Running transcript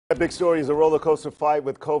A big story is a roller coaster fight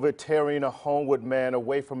with COVID tearing a Homewood man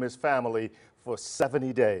away from his family for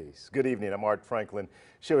 70 days. Good evening, I'm Art Franklin.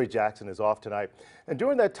 Sherry Jackson is off tonight. And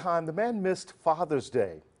during that time, the man missed Father's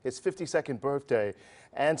Day, his 52nd birthday,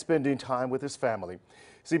 and spending time with his family.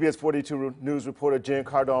 CBS 42 News reporter Jen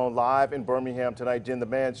Cardone live in Birmingham tonight. Jen, the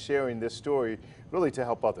man sharing this story really to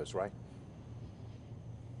help others, right?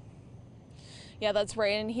 Yeah, that's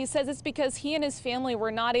right. And he says it's because he and his family were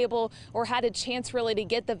not able or had a chance really to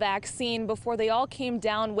get the vaccine before they all came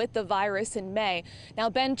down with the virus in May. Now,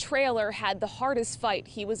 Ben Traylor had the hardest fight.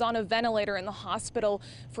 He was on a ventilator in the hospital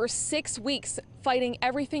for 6 weeks, fighting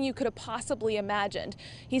everything you could have possibly imagined.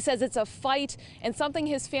 He says it's a fight and something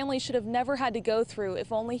his family should have never had to go through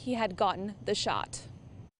if only he had gotten the shot.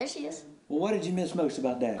 There she is. Well, what did you miss most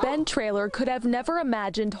about Dad? Ben Traylor could have never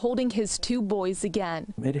imagined holding his 2 boys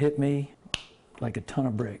again. It hit me like a ton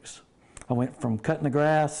of bricks. I went from cutting the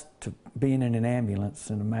grass to being in an ambulance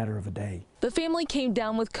in a matter of a day. The family came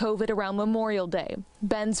down with COVID around Memorial Day.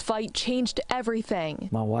 Ben's fight changed everything.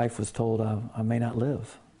 My wife was told I may not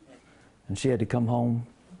live, and she had to come home,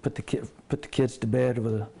 put the kids to bed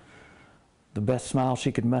with the best smile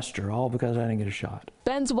she could muster, all because I didn't get a shot.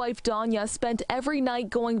 Ben's wife, Danya, spent every night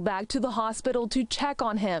going back to the hospital to check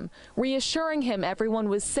on him, reassuring him everyone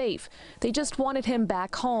was safe. They just wanted him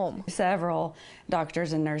back home. Several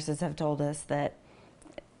doctors and nurses have told us that,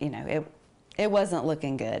 you know, it wasn't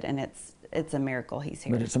looking good, and it's a miracle he's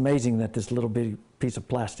here. But it's amazing that this little bitty piece of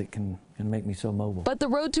plastic can make me so mobile. But the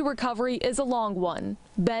road to recovery is a long one.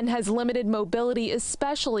 Ben has limited mobility,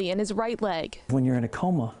 especially in his right leg. When you're in a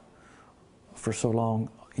coma for so long,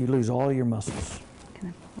 you lose all your muscles.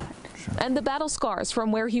 Sure. And the battle scars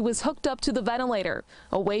from where he was hooked up to the ventilator,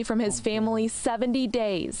 away from his family 70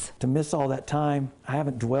 days. To miss all that time, I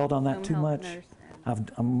haven't dwelled on that too much.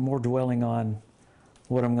 I'm more dwelling on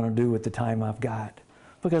what I'm going to do with the time I've got,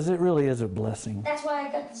 because it really is a blessing. That's why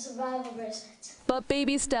I got the survival bracelet. But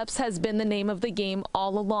baby steps has been the name of the game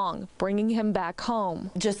all along, bringing him back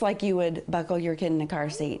home. Just like you would buckle your kid in a car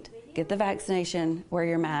seat. Get the vaccination, wear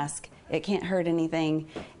your mask. It can't hurt anything,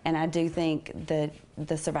 and I do think that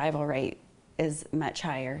the survival rate is much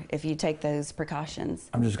higher if you take those precautions.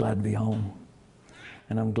 I'm just glad to be home,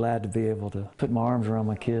 and I'm glad to be able to put my arms around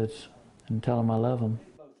my kids and tell them I love them.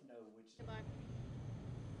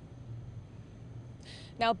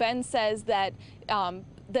 Now, Ben says that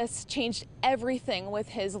this changed everything with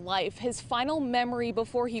his life. His final memory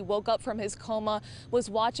before he woke up from his coma was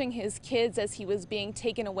watching his kids as he was being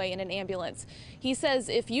taken away in an ambulance. He says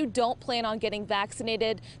if you don't plan on getting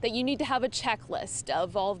vaccinated, that you need to have a checklist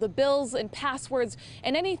of all of the bills and passwords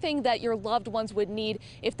and anything that your loved ones would need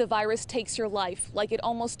if the virus takes your life, like it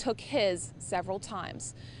almost took his several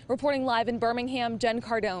times. Reporting live in Birmingham, Jen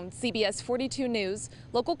Cardone, CBS 42 News,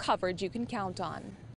 local coverage you can count on.